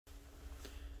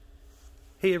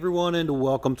Hey everyone, and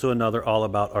welcome to another All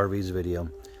About RVs video.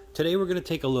 Today we're going to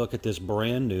take a look at this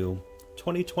brand new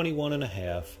 2021 and a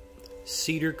half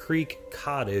Cedar Creek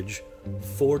Cottage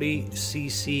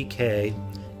 40cc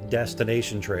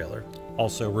destination trailer,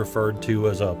 also referred to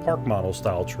as a park model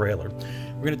style trailer.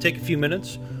 We're going to take a few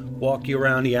minutes, walk you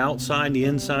around the outside and the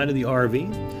inside of the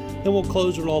RV, then we'll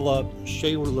close it all up, show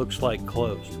you what it looks like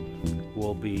closed.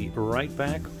 We'll be right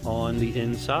back on the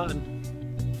inside.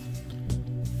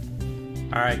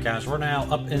 Alright guys, we're now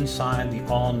up inside the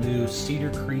all-new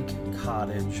Cedar Creek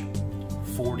Cottage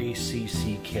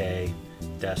 40cc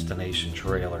destination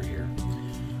trailer here.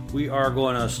 We are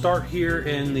going to start here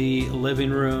in the living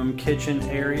room kitchen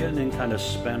area and then kind of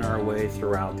spin our way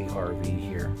throughout the RV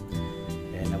here.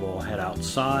 And then we'll head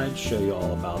outside, show you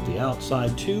all about the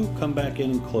outside too, come back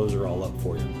in and close her all up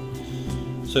for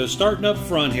you. So starting up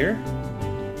front here,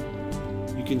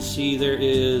 you can see there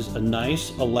is a nice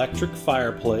electric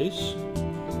fireplace,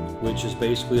 which is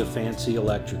basically a fancy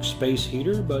electric space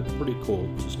heater, but pretty cool.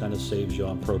 Just kind of saves you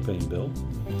on propane bill.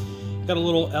 Got a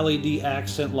little LED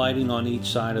accent lighting on each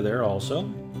side of there also.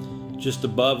 Just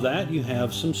above that, you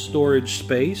have some storage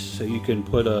space, so you can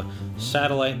put a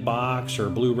satellite box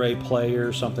or Blu-ray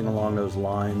player, something along those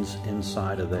lines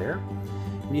inside of there.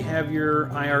 And you have your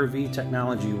IRV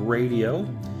technology radio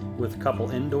with a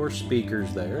couple indoor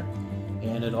speakers there.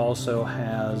 And it also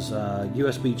has a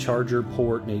USB charger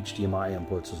port and HDMI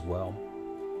inputs as well.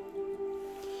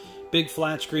 Big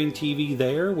flat screen TV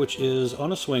there, which is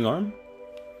on a swing arm.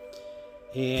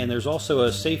 And there's also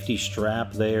a safety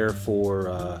strap there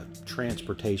for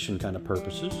transportation kind of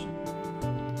purposes.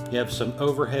 You have some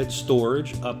overhead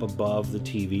storage up above the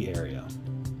TV area.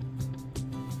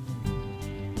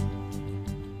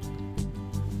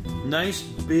 Nice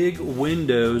big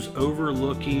windows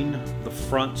overlooking the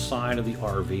front side of the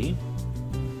RV.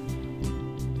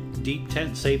 Deep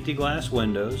tent safety glass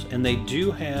windows, and they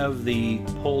do have the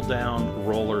pull down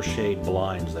roller shade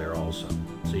blinds there also.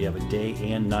 So you have a day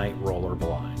and night roller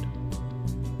blind.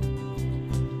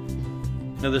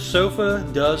 Now the sofa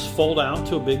does fold out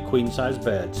to a big queen size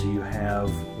bed, so you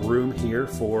have room here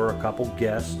for a couple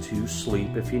guests to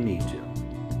sleep if you need to.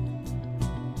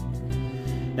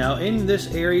 Now in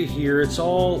this area here, it's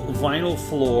all vinyl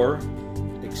floor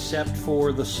except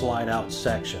for the slide out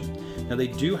section. Now they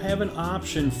do have an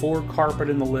option for carpet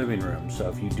in the living room, so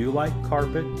if you do like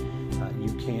carpet,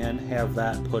 you can have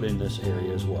that put in this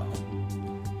area as well.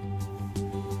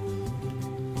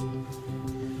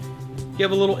 You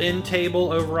have a little end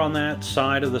table over on that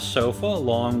side of the sofa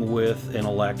along with an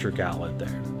electric outlet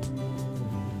there.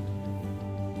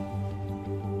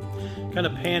 Kind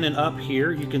of panning up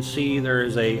here, you can see there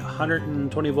is a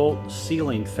 120 volt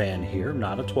ceiling fan here,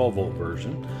 not a 12 volt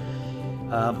version.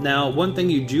 Now one thing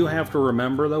you do have to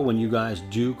remember though, when you guys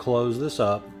do close this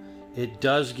up, it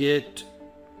does get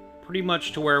pretty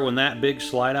much to where when that big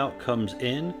slide out comes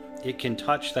in, it can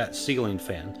touch that ceiling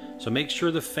fan. So make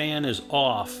sure the fan is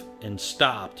off and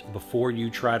stopped before you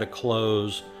try to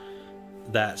close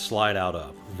that slide out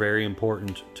up. Very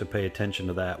important to pay attention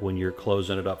to that when you're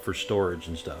closing it up for storage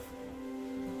and stuff.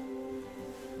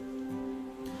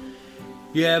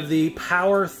 You have the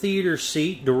power theater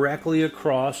seat directly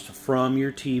across from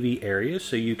your TV area,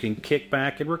 so you can kick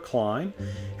back and recline.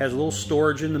 Has a little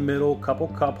storage in the middle, couple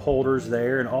cup holders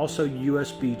there, and also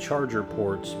USB charger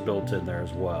ports built in there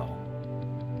as well.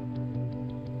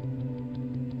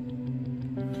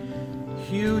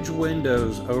 Huge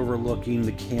windows overlooking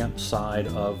the campsite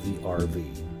of the RV.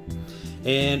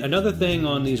 And another thing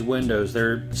on these windows,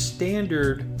 they're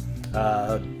standard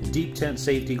deep tent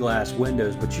safety glass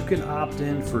windows, but you can opt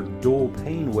in for dual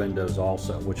pane windows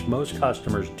also, which most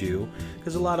customers do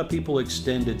because a lot of people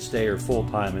extended stay or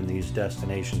full-time in these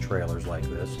destination trailers like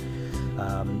this.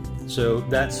 So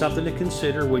that's something to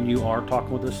consider when you are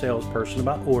talking with a salesperson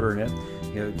about ordering it.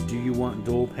 You know, do you want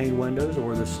dual pane windows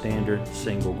or the standard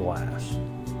single glass?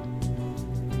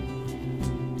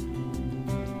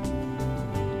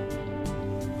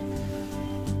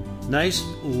 Nice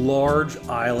large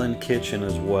island kitchen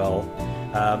as well.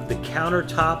 The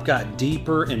countertop got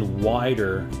deeper and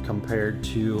wider compared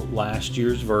to last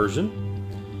year's version.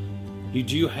 You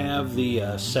do have the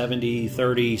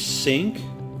 70-30 sink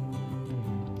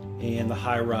and the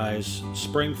high-rise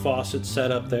spring faucet set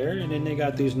up there, and then they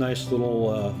got these nice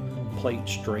little plate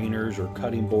strainers or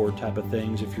cutting board type of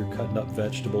things. If you're cutting up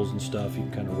vegetables and stuff, you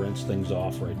can kind of rinse things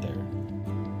off right there.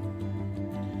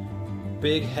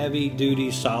 Big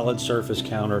heavy-duty solid surface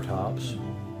countertops.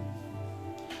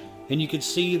 And you can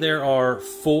see there are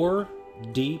 4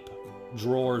 deep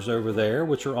drawers over there,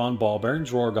 which are on ball bearing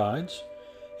drawer guides.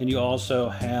 And you also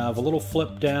have a little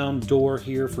flip down door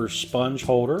here for sponge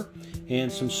holder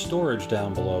and some storage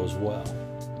down below as well.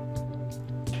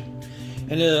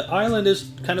 And the island is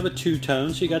kind of a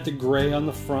two-tone, so you got the gray on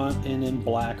the front and then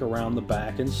black around the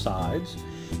back and sides.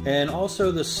 And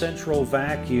also the central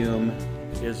vacuum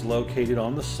is located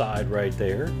on the side right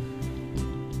there.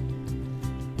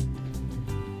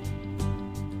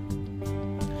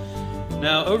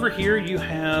 Now over here you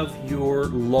have your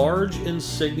large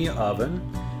Insignia oven.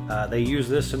 They use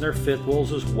this in their fifth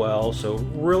wheels as well, so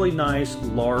really nice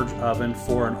large oven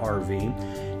for an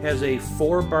RV. It has a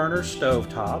 4-burner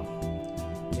stovetop,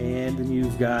 and then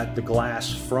you've got the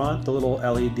glass front, the little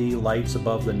LED lights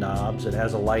above the knobs. It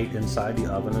has a light inside the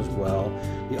oven as well.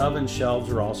 The oven shelves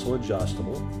are also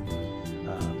adjustable.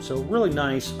 So really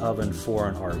nice oven for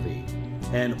an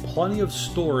RV. And plenty of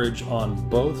storage on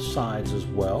both sides as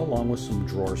well, along with some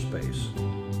drawer space.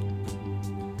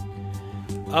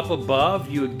 Up above,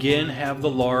 you again have the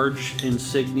large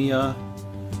Insignia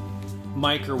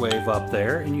microwave up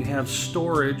there, and you have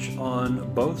storage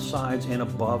on both sides and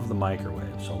above the microwave.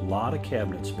 So a lot of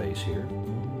cabinet space here.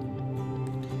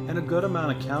 And a good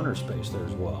amount of counter space there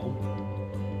as well.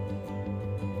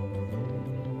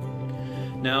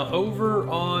 Now over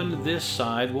on this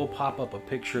side, we'll pop up a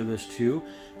picture of this too,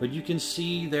 but you can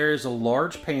see there's a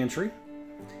large pantry,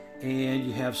 and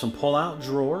you have some pull-out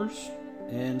drawers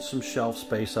and some shelf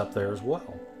space up there as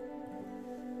well.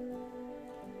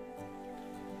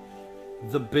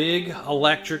 The big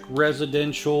electric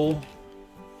residential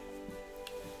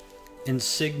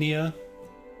Insignia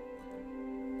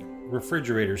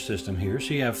refrigerator system here.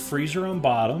 So you have freezer on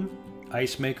bottom,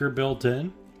 ice maker built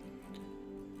in,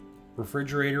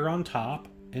 refrigerator on top,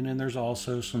 and then there's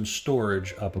also some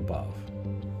storage up above.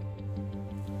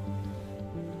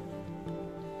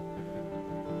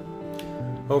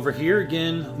 Over here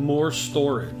again, more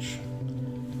storage.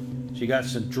 So you got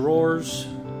some drawers,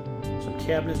 some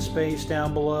cabinet space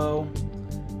down below.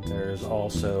 There's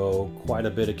also quite a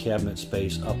bit of cabinet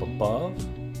space up above.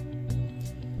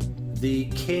 The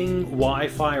King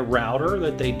Wi-Fi router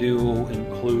that they do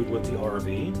include with the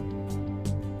RV.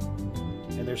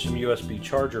 And there's some USB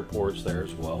charger ports there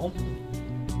as well.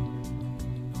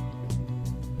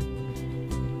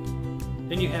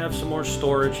 Then you have some more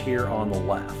storage here on the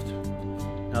left.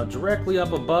 Now directly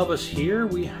up above us here,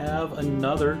 we have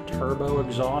another turbo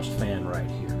exhaust fan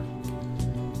right here.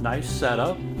 Nice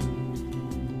setup.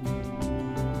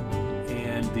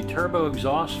 And the turbo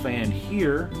exhaust fan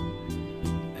here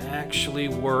actually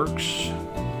works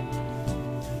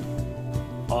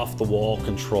off the wall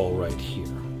control right here.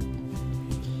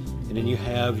 And then you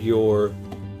have your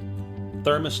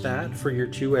thermostat for your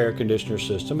 2 air conditioner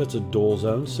system. It's a dual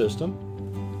zone system.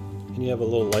 And you have a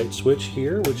little light switch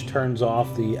here which turns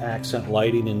off the accent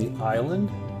lighting in the island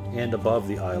and above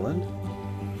the island.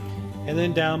 And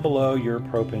then down below, your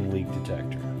propane leak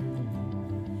detector.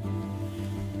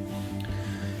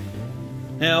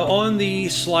 Now on the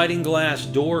sliding glass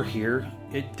door here,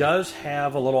 it does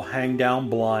have a little hang down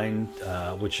blind,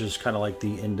 which is kind of like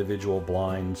the individual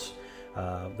blinds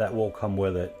that will come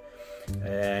with it.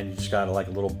 And you just got like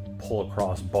a little pull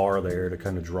across bar there to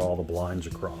kind of draw the blinds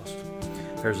across.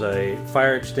 There's a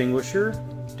fire extinguisher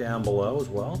down below as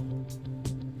well.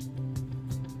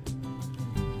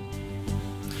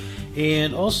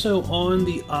 And also on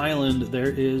the island,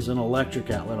 there is an electric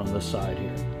outlet on this side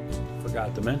here.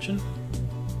 Forgot to mention.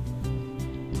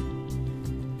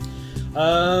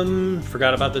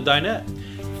 Forgot about the dinette.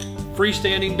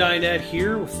 Freestanding dinette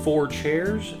here with 4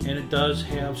 chairs, and it does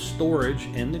have storage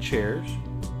in the chairs.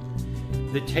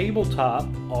 The tabletop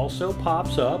also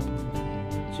pops up,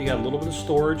 so you got a little bit of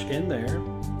storage in there.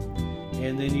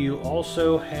 And then you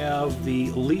also have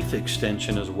the leaf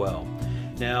extension as well.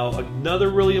 Now, another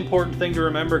really important thing to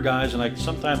remember, guys, and I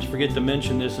sometimes forget to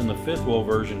mention this in the fifth wheel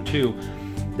version too,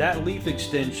 that leaf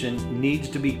extension needs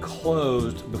to be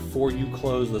closed before you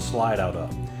close the slide out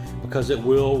up, because it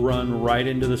will run right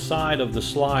into the side of the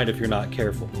slide if you're not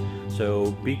careful.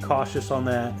 So be cautious on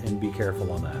that and be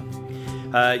careful on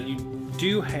that. You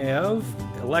do have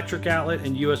electric outlet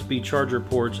and USB charger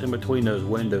ports in between those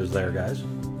windows there, guys.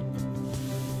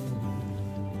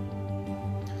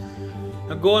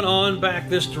 Now going on back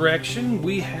this direction,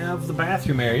 we have the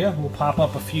bathroom area. We'll pop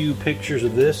up a few pictures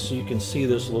of this so you can see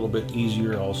this a little bit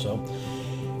easier also.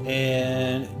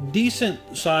 And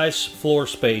decent size floor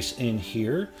space in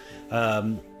here.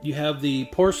 You have the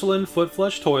porcelain foot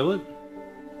flush toilet.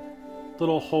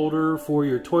 Little holder for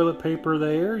your toilet paper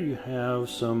there. You have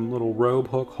some little robe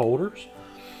hook holders.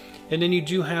 And then you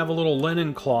do have a little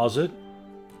linen closet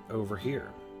over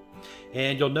here.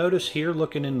 And you'll notice here,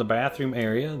 looking in the bathroom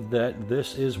area, that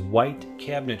this is white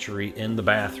cabinetry in the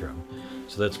bathroom.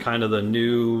 So that's kind of the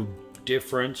new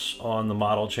difference on the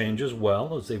model change as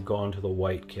well, as they've gone to the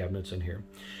white cabinets in here.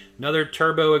 Another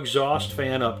turbo exhaust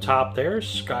fan up top there,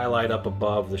 skylight up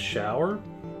above the shower.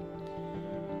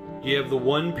 You have the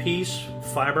one-piece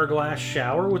fiberglass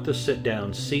shower with the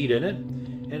sit-down seat in it,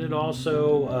 and it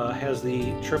also has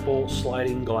the triple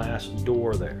sliding glass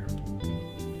door there.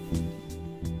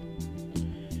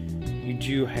 You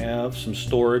do have some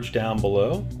storage down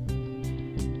below.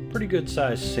 Pretty good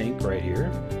sized sink right here.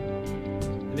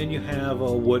 And then you have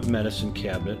a wood medicine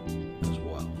cabinet as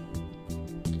well.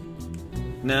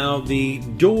 Now the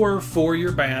door for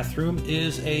your bathroom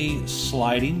is a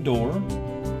sliding door.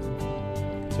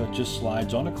 So it just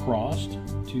slides on across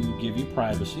to give you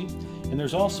privacy. And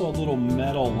there's also a little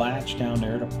metal latch down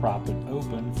there to prop it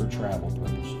open for travel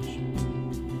purposes.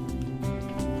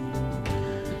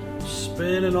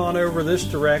 Spinning on over this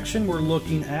direction, we're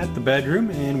looking at the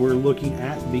bedroom, and we're looking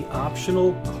at the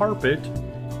optional carpet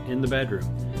in the bedroom.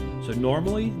 So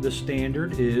normally the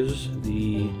standard is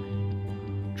the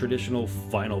traditional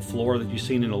vinyl floor that you've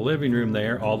seen in the living room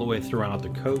there, all the way throughout the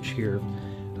coach here.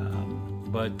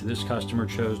 But this customer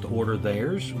chose to order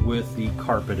theirs with the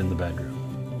carpet in the bedroom.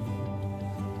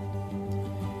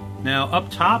 Now up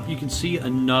top you can see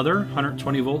another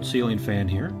 120 volt ceiling fan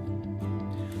here.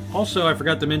 Also, I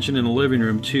forgot to mention in the living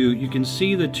room too, you can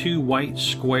see the two white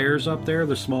squares up there,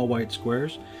 the small white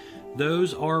squares.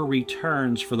 Those are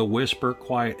returns for the Whisper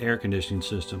quiet air conditioning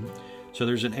system. So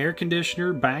there's an air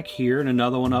conditioner back here and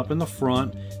another one up in the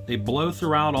front. They blow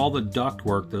throughout all the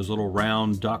ductwork, those little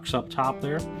round ducts up top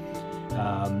there.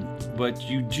 But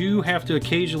you do have to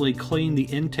occasionally clean the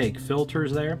intake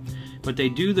filters there. But they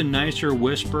do the nicer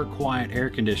Whisper quiet air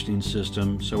conditioning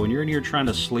system, so when you're in here trying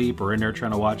to sleep or in there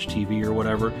trying to watch TV or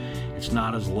whatever, it's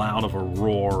not as loud of a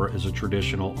roar as a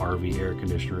traditional RV air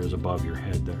conditioner is above your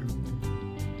head there.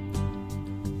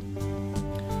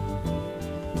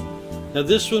 Now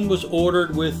this one was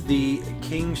ordered with the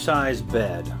king size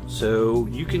bed, so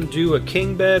you can do a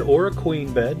king bed or a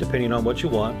queen bed depending on what you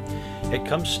want. It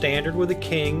comes standard with a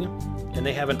king, and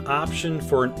they have an option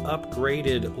for an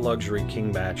upgraded luxury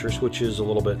king mattress, which is a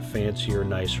little bit fancier,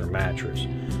 nicer mattress.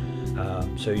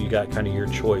 So you got kind of your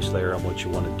choice there on what you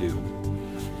want to do.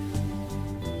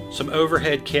 Some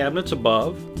overhead cabinets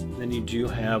above. Then you do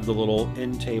have the little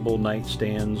end table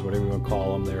nightstands, whatever you want to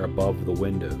call them, there above the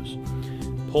windows.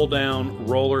 Pull down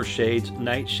roller shades,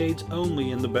 night shades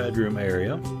only in the bedroom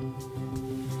area.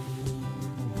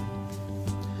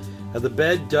 Now the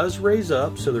bed does raise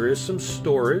up, so there is some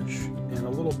storage and a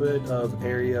little bit of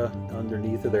area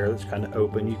underneath of there that's kind of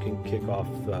open. You can kick off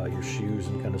your shoes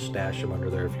and kind of stash them under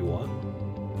there if you want.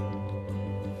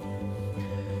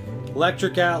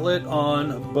 Electric outlet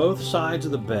on both sides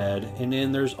of the bed, and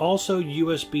then there's also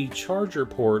USB charger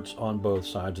ports on both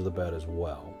sides of the bed as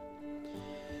well.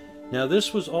 Now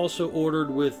this was also ordered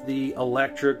with the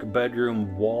electric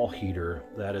bedroom wall heater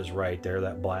that is right there,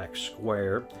 that black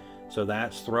square. So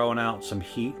that's throwing out some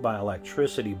heat by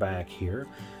electricity back here.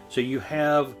 So you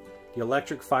have the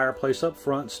electric fireplace up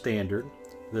front, standard.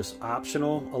 This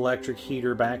optional electric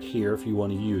heater back here if you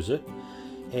want to use it.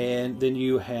 And then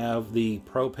you have the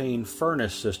propane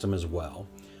furnace system as well.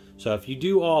 So if you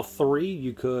do all three,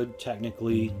 you could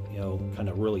technically, kind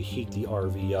of really heat the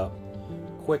RV up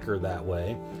quicker that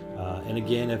way. And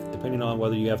again, depending on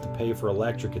whether you have to pay for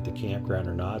electric at the campground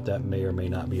or not, that may or may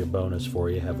not be a bonus for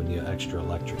you, having the extra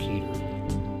electric heater.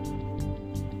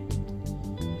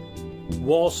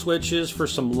 Wall switches for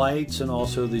some lights, and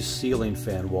also the ceiling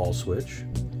fan wall switch.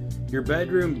 Your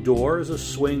bedroom door is a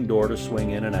swing door to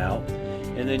swing in and out.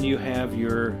 And then you have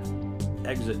your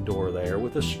exit door there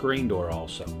with a screen door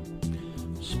also.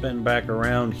 Spin back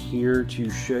around here to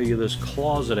show you this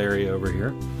closet area over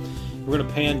here. We're going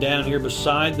to pan down here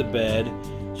beside the bed,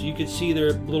 so you can see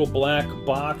their little black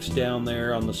box down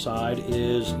there on the side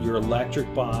is your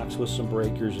electric box with some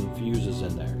breakers and fuses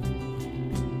in there.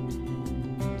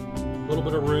 A little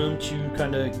bit of room to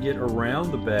kind of get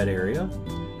around the bed area.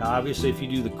 Now obviously if you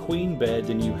do the queen bed,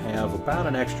 then you have about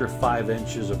an extra 5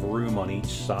 inches of room on each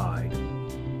side.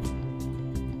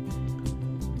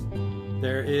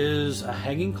 There is a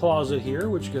hanging closet here,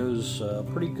 which goes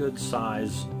pretty good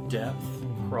size depth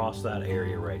across that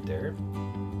area right there.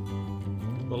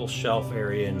 Little shelf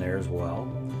area in there as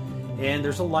well. And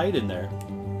there's a light in there.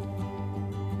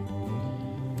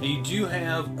 Now you do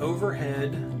have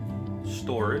overhead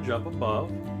storage up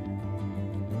above.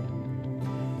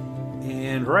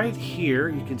 And right here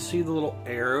you can see the little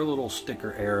arrow, little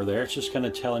sticker arrow there. It's just kind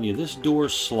of telling you this door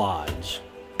slides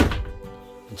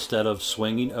instead of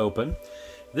swinging open.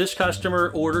 This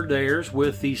customer ordered theirs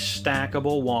with the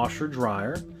stackable washer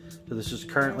dryer. So this is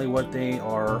currently what they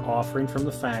are offering from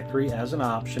the factory as an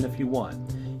option if you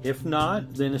want. If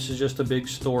not, then this is just a big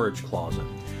storage closet.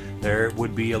 There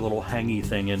would be a little hangy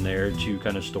thing in there to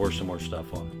kind of store some more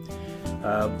stuff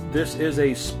on. This is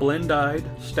a Splendide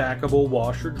stackable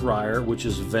washer dryer, which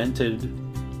is vented.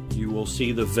 You will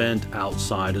see the vent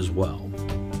outside as well.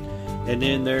 And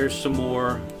then there's some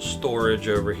more storage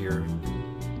over here.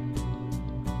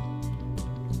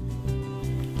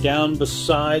 Down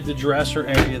beside the dresser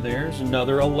area there's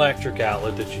another electric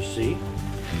outlet that you see.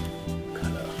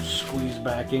 Kind of squeeze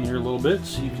back in here a little bit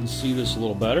so you can see this a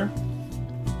little better.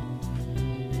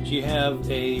 So you have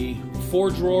a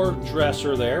 4-drawer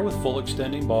dresser there with full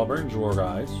extending ball bearing drawer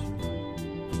guides.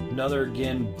 Another,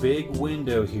 again, big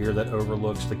window here that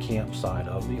overlooks the campsite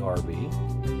of the RV.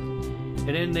 And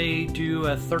then they do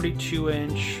a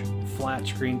 32-inch flat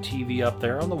screen TV up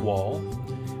there on the wall.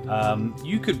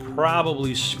 You could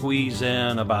probably squeeze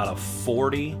in about a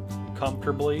 40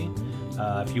 comfortably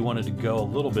if you wanted to go a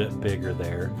little bit bigger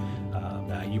there.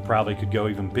 You probably could go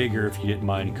even bigger if you didn't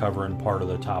mind covering part of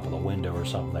the top of the window or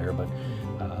something there, but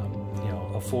you know,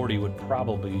 a 40 would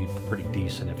probably be pretty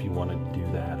decent if you wanted to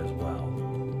do that as well.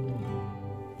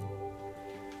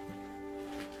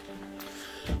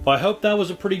 Well, I hope that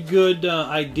was a pretty good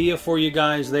idea for you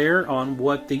guys there on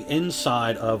what the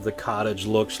inside of the cottage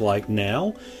looks like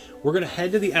now. We're going to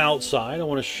head to the outside. I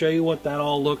want to show you what that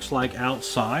all looks like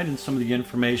outside and some of the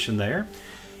information there.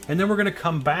 And then we're going to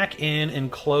come back in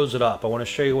and close it up. I want to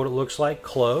show you what it looks like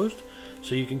closed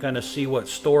so you can kind of see what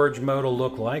storage mode will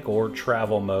look like, or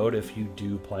travel mode if you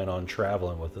do plan on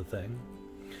traveling with the thing.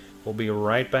 We'll be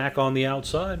right back on the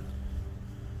outside.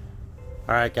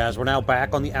 Alright guys, we're now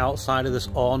back on the outside of this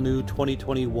all-new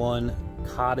 2021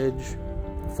 Cottage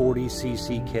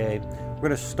 40ccK. We're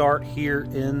going to start here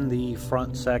in the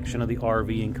front section of the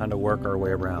RV and kind of work our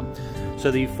way around.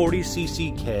 So the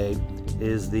 40ccK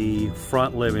is the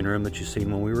front living room that you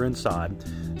seen when we were inside.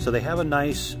 So they have a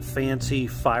nice fancy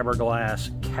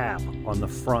fiberglass cap on the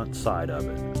front side of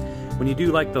it. When you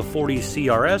do like the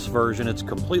 40CRS version, it's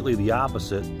completely the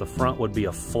opposite. The front would be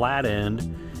a flat end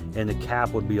and the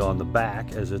cap would be on the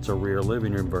back, as it's a rear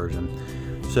living room version.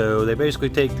 So they basically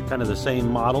take kind of the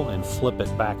same model and flip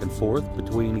it back and forth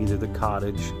between either the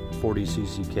Cottage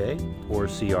 40ccK or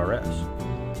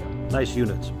CRS. Nice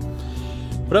units.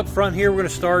 But up front here, we're going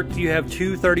to start. You have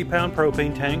two 30-pound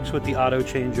propane tanks with the auto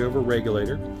changeover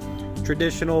regulator.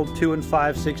 Traditional 2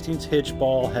 5/16 hitch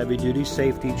ball, heavy-duty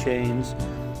safety chains.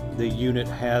 The unit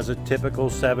has a typical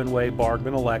 7-way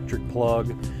Bargman electric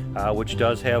plug, which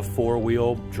does have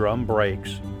 4-wheel drum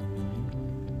brakes.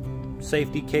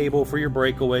 Safety cable for your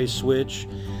breakaway switch.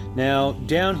 Now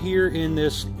down here in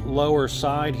this lower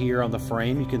side here on the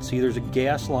frame, you can see there's a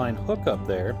gas line hookup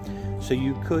there, so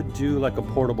you could do like a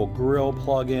portable grill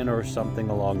plug-in or something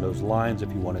along those lines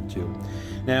if you wanted to.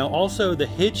 Now also the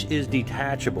hitch is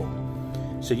detachable,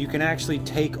 so you can actually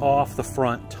take off the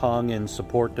front tongue and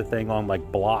support the thing on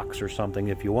like blocks or something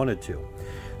if you wanted to.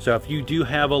 So if you do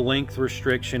have a length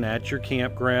restriction at your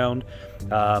campground,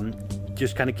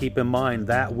 just kind of keep in mind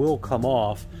that will come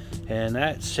off, and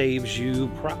that saves you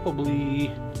probably,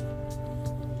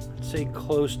 I'd say,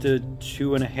 close to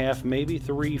 2.5, maybe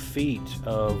 3 feet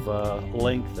of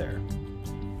length there.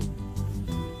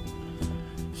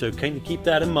 So kind of keep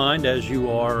that in mind as you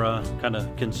are kind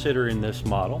of considering this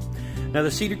model. Now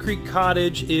the Cedar Creek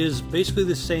Cottage is basically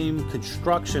the same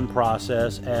construction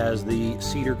process as the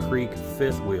Cedar Creek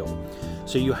fifth wheel.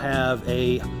 So you have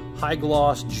a high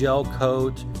gloss gel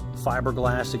coat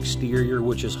fiberglass exterior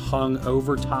which is hung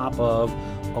over top of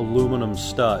aluminum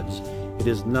studs. It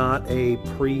is not a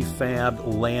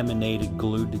prefab laminated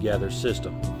glued together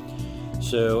system.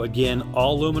 So again,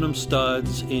 all aluminum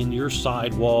studs in your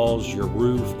sidewalls, your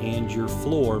roof, and your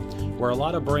floor, where a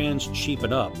lot of brands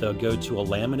cheapen up. They'll go to a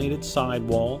laminated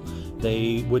sidewall,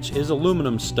 which is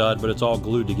aluminum stud, but it's all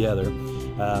glued together.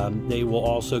 They will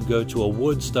also go to a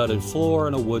wood studded floor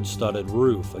and a wood studded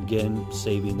roof, again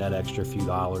saving that extra few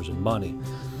dollars in money.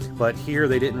 But here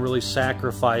they didn't really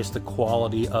sacrifice the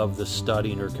quality of the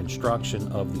studding or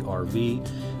construction of the RV.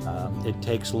 It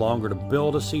takes longer to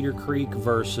build a Cedar Creek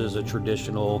versus a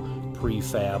traditional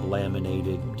prefab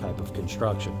laminated type of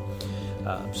construction.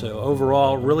 So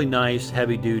overall, really nice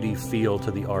heavy duty feel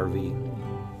to the RV.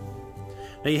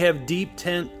 Now you have deep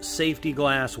tint safety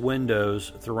glass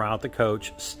windows throughout the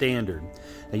coach standard.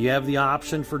 Now you have the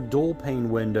option for dual pane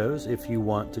windows if you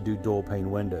want to do dual pane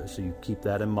windows, so you keep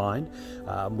that in mind.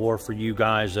 More for you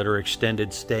guys that are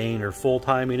extended staying or full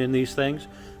timing in these things,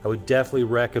 I would definitely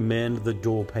recommend the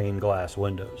dual pane glass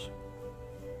windows.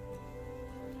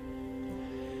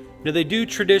 Now they do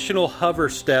traditional hover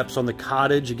steps on the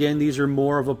cottage. Again, these are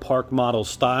more of a park model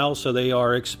style, so they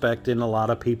are expecting a lot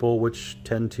of people which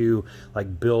tend to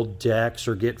like build decks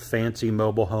or get fancy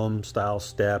mobile home style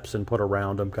steps and put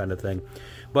around them kind of thing.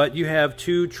 But you have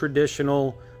two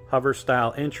traditional hover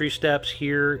style entry steps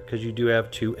here because you do have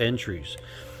two entries.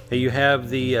 Now you have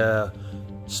the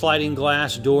sliding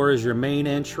glass door as your main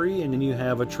entry, and then you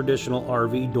have a traditional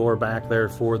RV door back there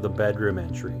for the bedroom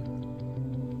entry.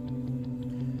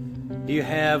 You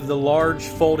have the large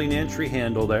folding entry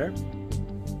handle there.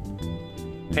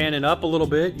 Panning up a little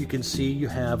bit, you can see you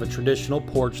have a traditional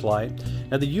porch light.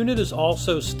 Now the unit is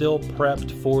also still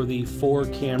prepped for the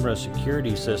 4-camera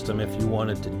security system if you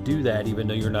wanted to do that, even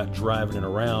though you're not driving it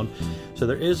around. So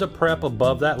there is a prep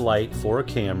above that light for a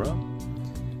camera.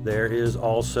 There is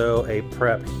also a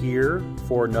prep here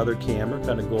for another camera,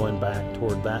 kind of going back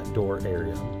toward that door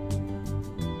area.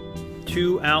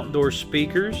 2 outdoor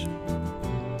speakers.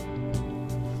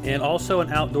 And also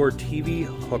an outdoor TV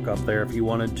hookup there. If you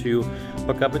wanted to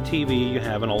hook up a TV, you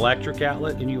have an electric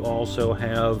outlet, and you also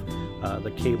have the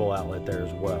cable outlet there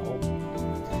as well.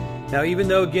 Now, even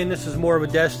though, again, this is more of a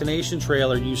destination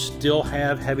trailer, you still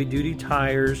have heavy-duty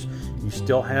tires, you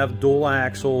still have dual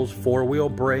axles, 4-wheel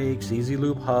brakes, easy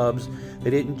loop hubs. They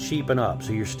didn't cheapen up,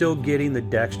 so you're still getting the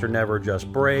Dexter Never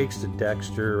Adjust brakes, the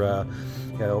Dexter,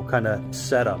 kind of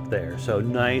setup there. So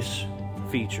nice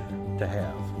feature to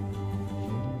have.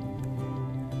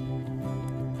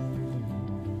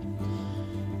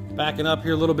 Backing up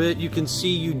here a little bit, you can see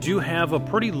you do have a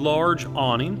pretty large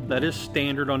awning. That is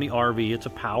standard on the RV. It's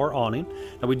a power awning.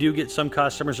 Now we do get some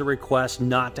customers that request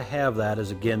not to have that,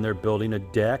 as again they're building a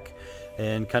deck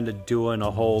and kind of doing a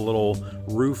whole little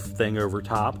roof thing over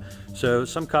top. So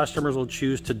some customers will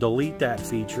choose to delete that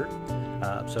feature.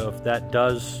 So if that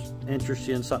does interest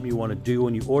you in something you want to do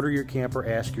when you order your camper,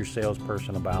 ask your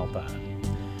salesperson about that.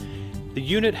 The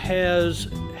unit has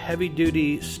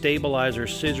heavy-duty stabilizer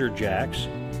scissor jacks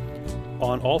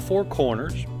on all 4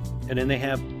 corners, and then they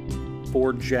have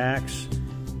 4 jacks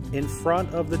in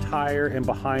front of the tire and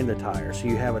behind the tire. So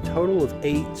you have a total of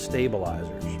 8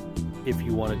 stabilizers if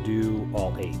you want to do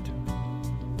all 8.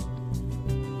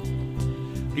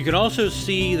 You can also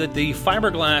see that the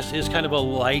fiberglass is kind of a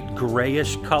light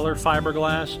grayish color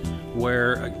fiberglass,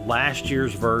 where last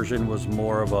year's version was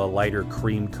more of a lighter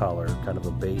cream color, kind of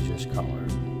a beigeish color.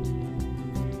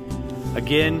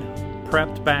 Again,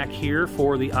 prepped back here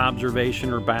for the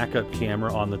observation or backup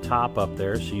camera on the top up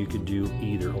there, so you could do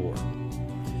either or.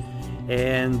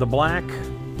 And the black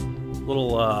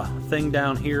little thing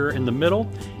down here in the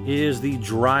middle is the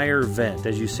dryer vent.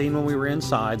 As you've seen when we were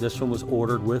inside, this one was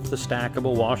ordered with the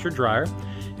stackable washer dryer,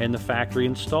 and the factory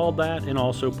installed that and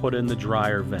also put in the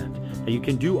dryer vent. Now you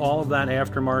can do all of that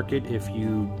aftermarket if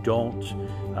you don't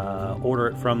order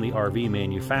it from the RV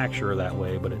manufacturer that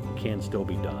way, but it can still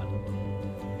be done.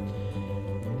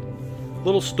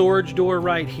 Little storage door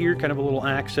right here, kind of a little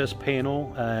access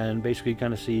panel, and basically you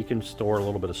kind of see you can store a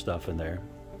little bit of stuff in there.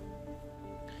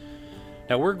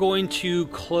 Now we're going to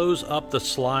close up the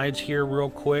slides here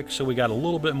real quick, so we got a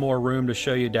little bit more room to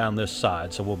show you down this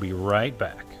side, so we'll be right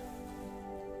back.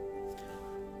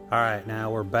 Alright, now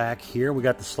we're back here. We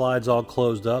got the slides all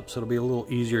closed up, so it'll be a little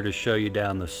easier to show you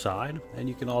down the side, and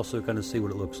you can also kind of see what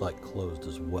it looks like closed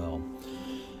as well.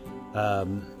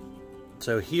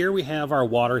 So here we have our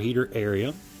water heater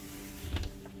area.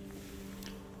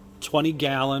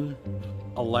 20-gallon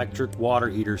electric water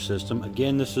heater system.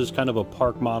 Again, this is kind of a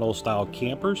park model style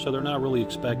camper, so they're not really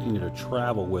expecting you to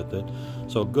travel with it.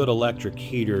 So a good electric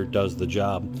heater does the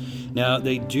job. Now,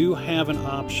 they do have an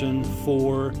option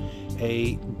for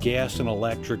a gas and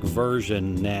electric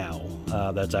version now.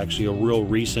 That's actually a real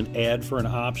recent ad for an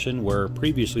option where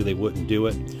previously they wouldn't do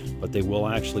it, but they will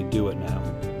actually do it now.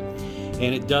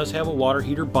 And it does have a water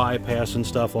heater bypass and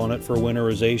stuff on it for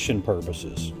winterization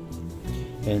purposes.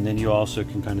 And then you also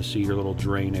can kind of see your little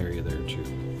drain area there too.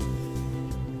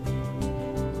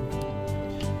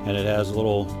 And it has a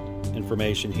little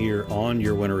information here on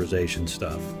your winterization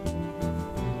stuff.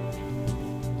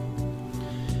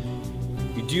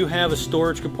 You do have a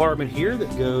storage compartment here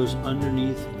that goes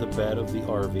underneath the bed of the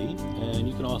RV. And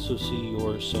you can also see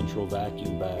your central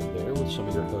vacuum bag there with some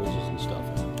of your hoses and stuff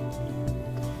on it.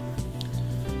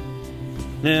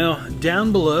 Now,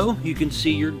 down below, you can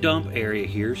see your dump area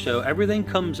here. So everything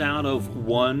comes out of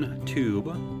one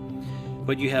tube,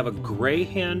 but you have a gray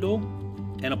handle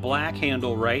and a black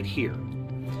handle right here.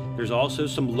 There's also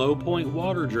some low point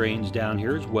water drains down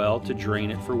here as well to drain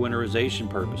it for winterization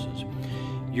purposes.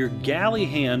 Your galley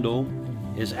handle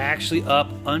is actually up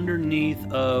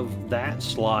underneath of that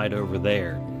slide over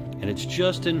there, and it's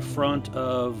just in front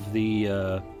of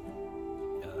the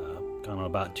don't know,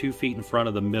 about 2 feet in front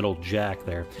of the middle jack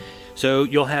there. So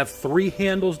you'll have 3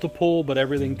 handles to pull, but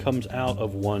everything comes out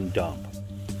of one dump.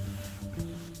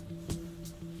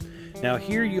 Now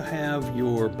here you have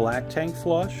your black tank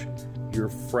flush, your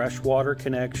freshwater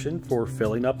connection for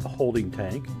filling up the holding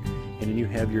tank, and then you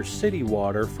have your city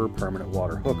water for permanent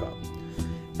water hookup.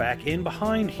 Back in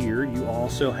behind here, you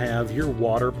also have your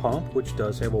water pump, which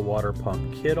does have a water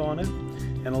pump kit on it,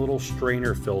 and a little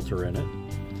strainer filter in it.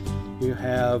 You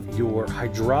have your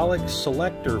hydraulic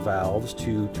selector valves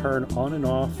to turn on and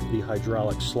off the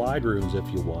hydraulic slide rooms if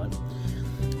you want.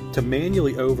 To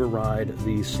manually override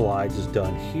the slides is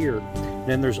done here. And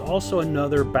then there's also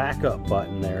another backup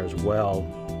button there as well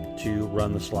to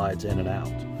run the slides in and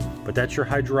out. But that's your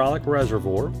hydraulic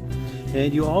reservoir.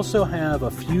 And you also have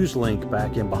a fuse link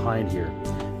back in behind here,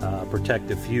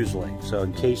 protective fuse link. So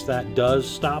in case that does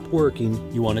stop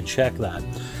working, you want to check that.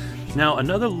 Now,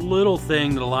 another little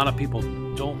thing that a lot of people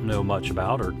don't know much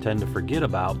about or tend to forget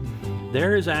about,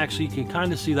 there is actually, you can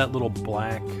kind of see that little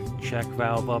black check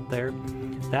valve up there.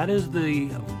 That is the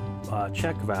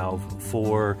check valve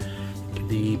for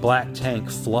the black tank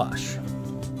flush.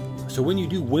 So when you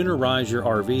do winterize your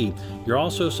RV, you're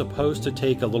also supposed to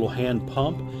take a little hand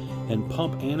pump and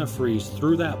pump antifreeze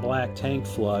through that black tank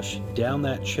flush down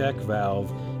that check valve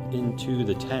into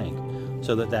the tank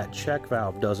so that that check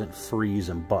valve doesn't freeze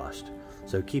and bust.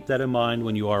 So keep that in mind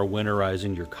when you are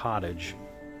winterizing your cottage.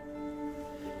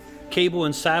 Cable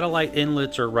and satellite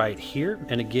inlets are right here,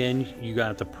 and again, you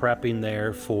got the prepping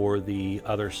there for the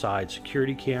other side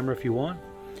security camera if you want.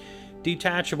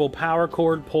 Detachable power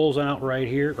cord pulls out right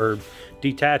here, or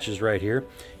detaches right here.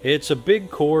 It's a big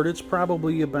cord. It's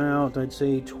probably about, I'd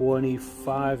say,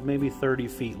 25, maybe 30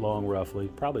 feet long roughly,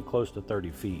 probably close to 30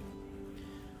 feet.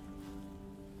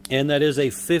 And that is a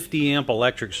 50 amp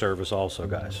electric service also,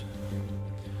 guys.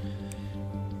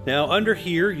 Now under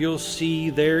here, you'll see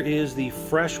there is the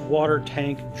freshwater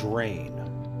tank drain.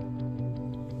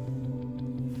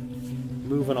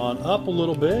 Moving on up a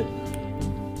little bit,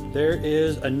 there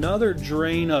is another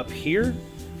drain up here,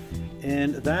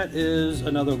 and that is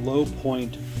another low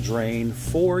point drain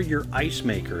for your ice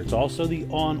maker. It's also the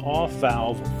on-off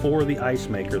valve for the ice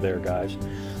maker there, guys.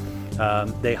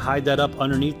 They hide that up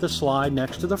underneath the slide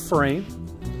next to the frame.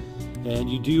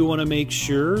 And you do want to make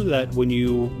sure that when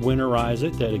you winterize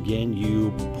it, that again,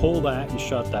 you pull that and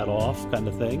shut that off kind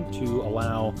of thing to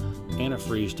allow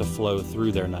antifreeze to flow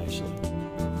through there nicely.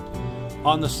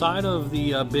 On the side of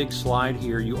the big slide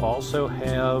here, you also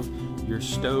have your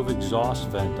stove exhaust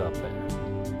vent up there.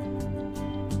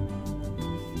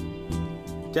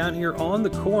 Down here on the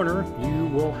corner, you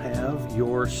will have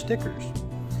your stickers.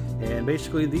 And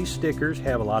basically these stickers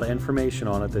have a lot of information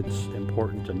on it that's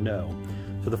important to know.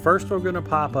 So the first one going to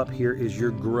pop up here is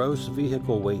your gross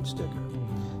vehicle weight sticker.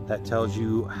 That tells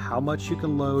you how much you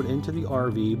can load into the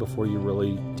RV before you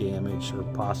really damage or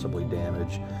possibly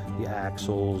damage the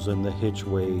axles and the hitch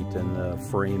weight and the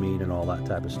framing and all that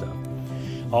type of stuff.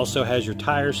 Also has your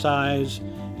tire size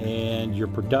and your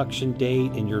production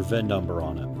date and your VIN number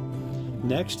on it.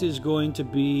 Next is going to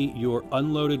be your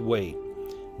unloaded weight.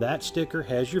 That sticker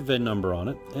has your VIN number on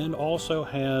it and also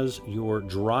has your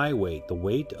dry weight, the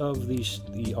weight of the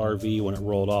RV when it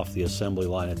rolled off the assembly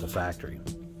line at the factory.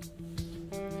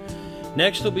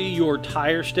 Next will be your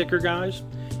tire sticker, guys,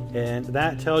 and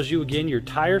that tells you again your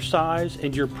tire size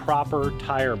and your proper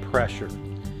tire pressure.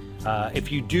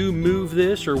 If you do move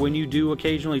this, or when you do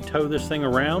occasionally tow this thing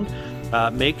around,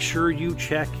 make sure you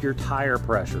check your tire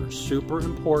pressure. Super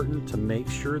important to make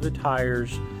sure the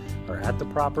tires are at the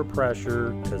proper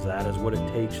pressure, because that is what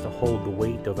it takes to hold the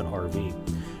weight of an RV.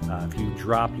 If you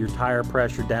drop your tire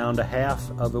pressure down to half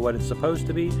of what it's supposed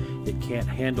to be, it can't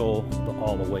handle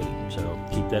all the weight, so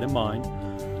keep that in mind.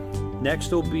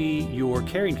 Next will be your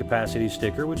carrying capacity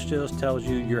sticker, which just tells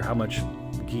you how much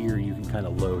gear you can kind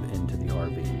of load into the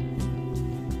RV.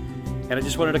 And I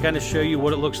just wanted to kind of show you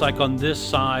what it looks like on this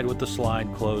side with the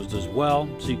slide closed as well,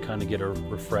 so you kind of get a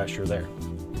refresher there.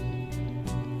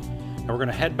 Now we're going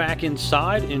to head back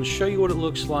inside and show you what it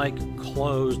looks like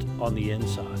closed on the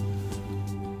inside.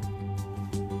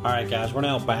 Alright guys, we're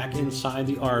now back inside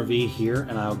the RV here,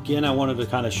 and again I wanted to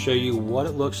kind of show you what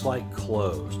it looks like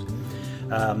closed.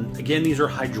 Again, these are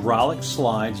hydraulic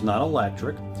slides, not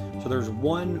electric. So there's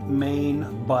one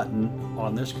main button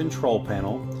on this control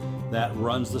panel that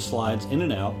runs the slides in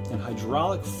and out, and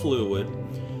hydraulic fluid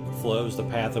flows the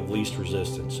path of least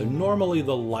resistance. So normally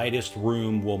the lightest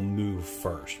room will move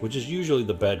first, which is usually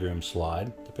the bedroom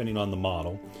slide, depending on the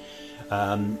model.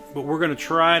 But we're going to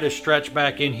try to stretch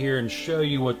back in here and show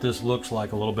you what this looks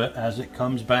like a little bit as it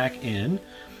comes back in.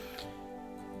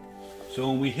 So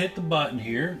when we hit the button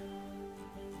here,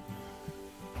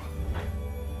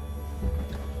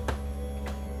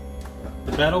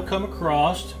 The bed will come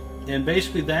across, and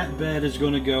basically that bed is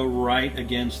going to go right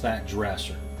against that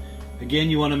dresser. Again,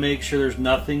 you want to make sure there's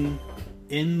nothing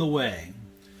in the way.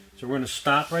 So we're going to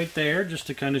stop right there just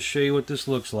to kind of show you what this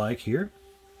looks like here.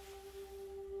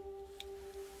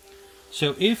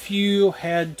 So if you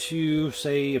had to,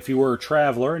 say if you were a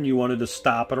traveler and you wanted to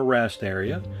stop at a rest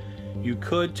area, you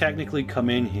could technically come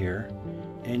in here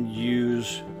and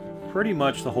use pretty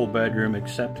much the whole bedroom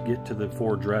except to get to the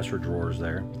 4 dresser drawers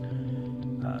there.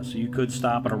 So you could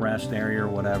stop at a rest area or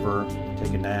whatever,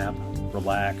 take a nap,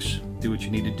 relax, do what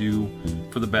you need to do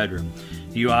for the bedroom.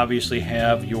 You obviously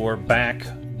have your back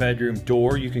bedroom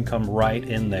door. You can come right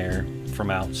in there from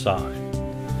outside.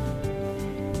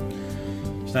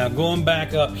 So now going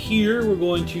back up here, we're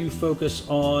going to focus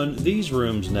on these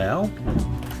rooms now.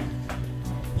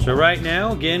 So right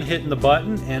now, again, hitting the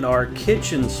button, and our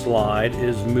kitchen slide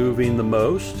is moving the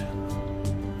most.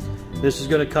 This is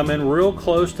going to come in real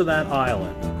close to that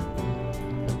island.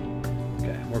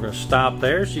 Okay, we're going to stop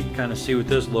there so you can kind of see what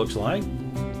this looks like.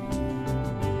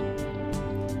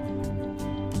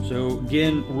 So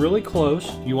again, really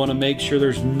close. You want to make sure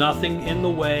there's nothing in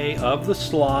the way of the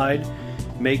slide.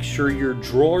 Make sure your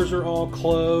drawers are all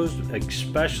closed,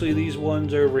 especially these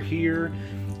ones over here.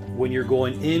 When you're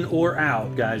going in or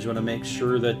out, guys, you want to make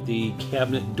sure that the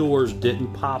cabinet doors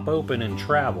didn't pop open and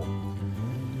travel.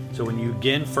 So when you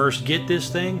again first get this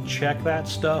thing, check that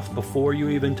stuff before you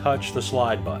even touch the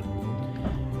slide button.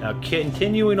 Now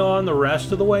continuing on the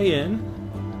rest of the way in,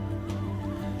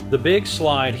 the big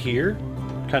slide here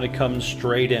kind of comes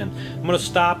straight in. I'm going to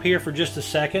stop here for just a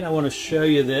second. I want to show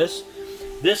you this.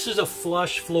 This is a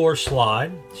flush floor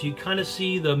slide. So you kind of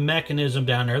see the mechanism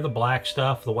down there, the black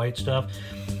stuff, the white stuff.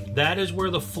 That is where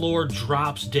the floor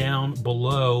drops down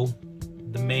below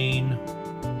the main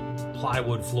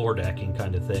plywood floor decking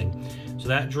kind of thing. So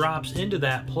that drops into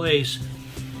that place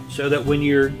so that when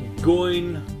you're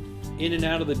going in and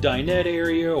out of the dinette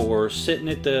area or sitting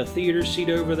at the theater seat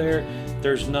over there,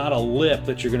 there's not a lip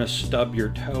that you're going to stub your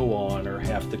toe on or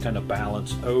have to kind of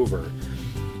balance over.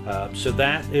 So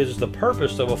that is the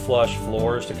purpose of a flush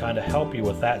floor, is to kind of help you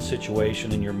with that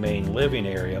situation in your main living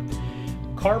area.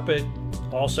 Carpet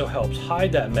also helps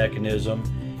hide that mechanism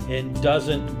and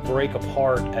doesn't break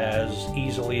apart as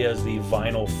easily as the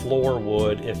vinyl floor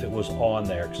would if it was on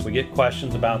there, because we get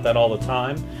questions about that all the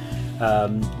time.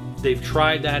 They've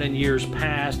tried that in years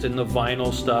past, and the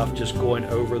vinyl stuff just going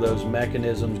over those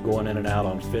mechanisms, going in and out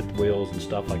on fifth wheels and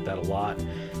stuff like that a lot,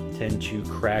 tend to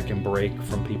crack and break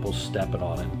from people stepping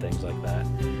on it and things like that.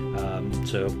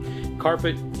 So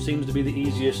carpet seems to be the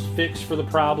easiest fix for the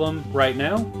problem right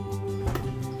now.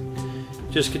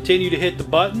 Just continue to hit the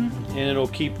button and it'll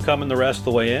keep coming the rest of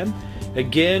the way in.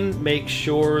 Again, make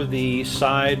sure the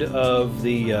side of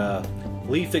the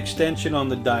leaf extension on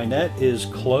the dinette is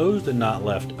closed and not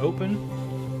left open.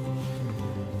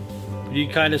 You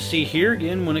kind of see here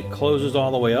again, when it closes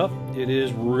all the way up, it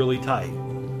is really tight.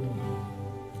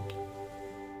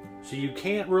 So you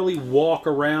can't really walk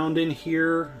around in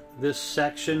here, this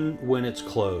section, when it's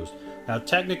closed. Now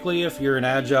technically, if you're an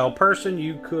agile person,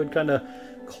 you could kind of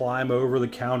climb over the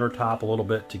countertop a little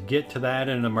bit to get to that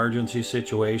in an emergency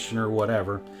situation or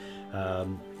whatever.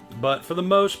 But for the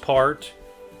most part,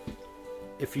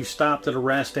 if you stopped at a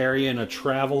rest area in a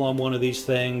travel on one of these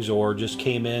things, or just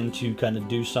came in to kind of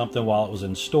do something while it was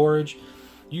in storage,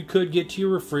 you could get to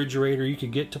your refrigerator, you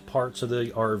could get to parts of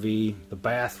the RV, the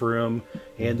bathroom,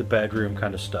 and the bedroom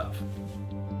kind of stuff.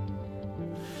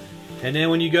 And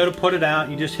then when you go to put it out,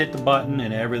 you just hit the button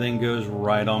and everything goes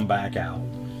right on back out.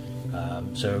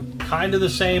 So kind of the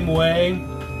same way,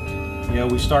 you know,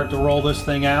 we start to roll this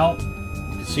thing out.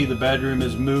 You can see the bedroom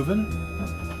is moving.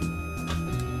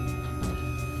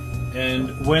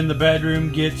 And when the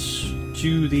bedroom gets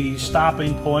to the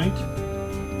stopping point,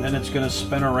 then it's going to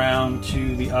spin around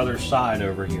to the other side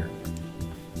over here.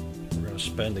 We're going to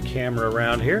spin the camera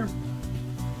around here.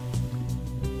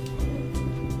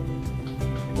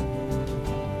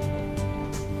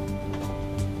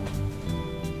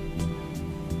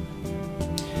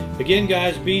 Again,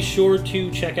 guys, be sure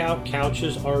to check out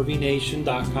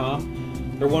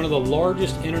couchesrvnation.com. They're one of the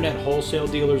largest internet wholesale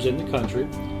dealers in the country.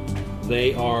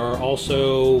 They are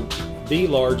also the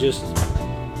largest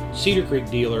Cedar Creek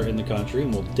dealer in the country,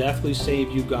 and will definitely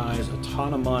save you guys a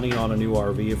ton of money on a new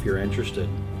RV if you're interested.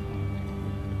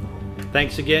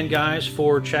 Thanks again, guys,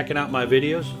 for checking out my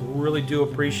videos. Really do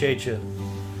appreciate you